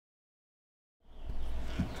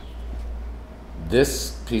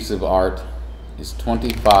This piece of art is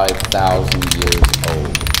 25,000 years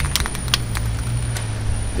old.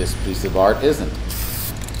 This piece of art isn't.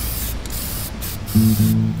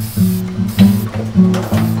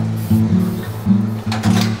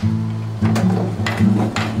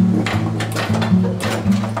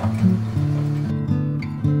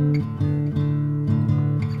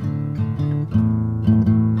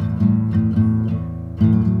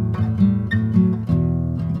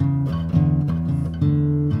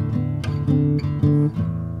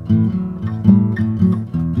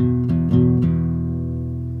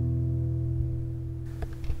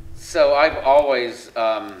 So I've always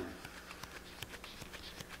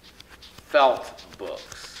felt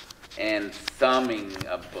books and thumbing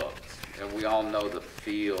a book. And we all know the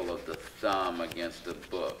feel of the thumb against a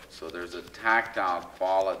book. So there's a tactile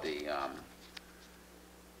quality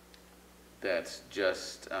that's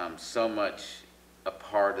just so much a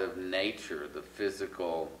part of nature, the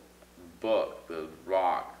physical book, the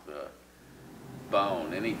rock, the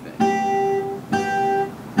bone, anything.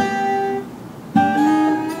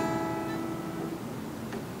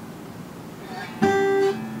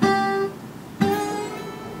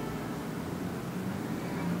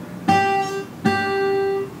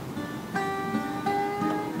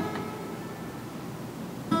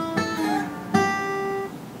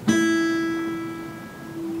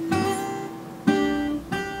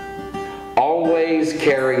 Always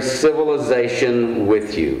carry civilization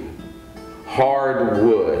with you. Hard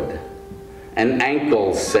wood, an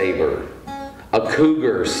ankle saber, a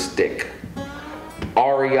cougar stick.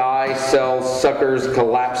 REI sells suckers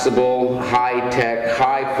collapsible, high-tech,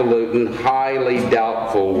 highfalutin, highly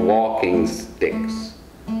doubtful walking sticks.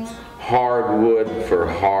 Hard wood for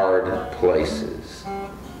hard places.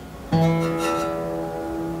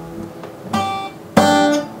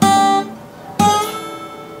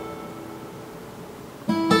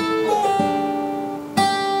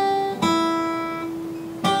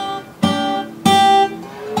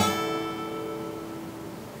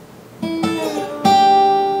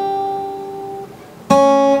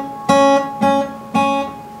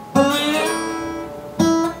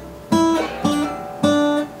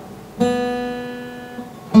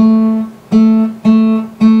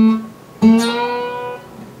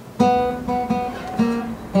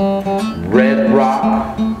 Red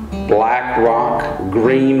rock, black rock,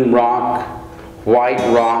 green rock, white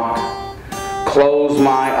rock. Close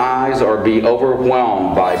my eyes or be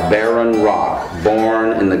overwhelmed by barren rock,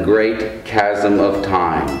 born in the great chasm of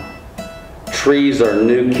time. Trees are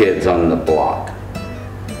new kids on the block.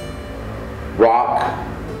 Rock,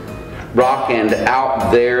 and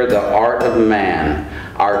out there the art of man,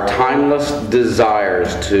 our timeless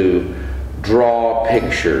desires to draw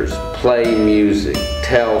pictures, play music,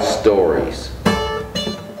 tell stories.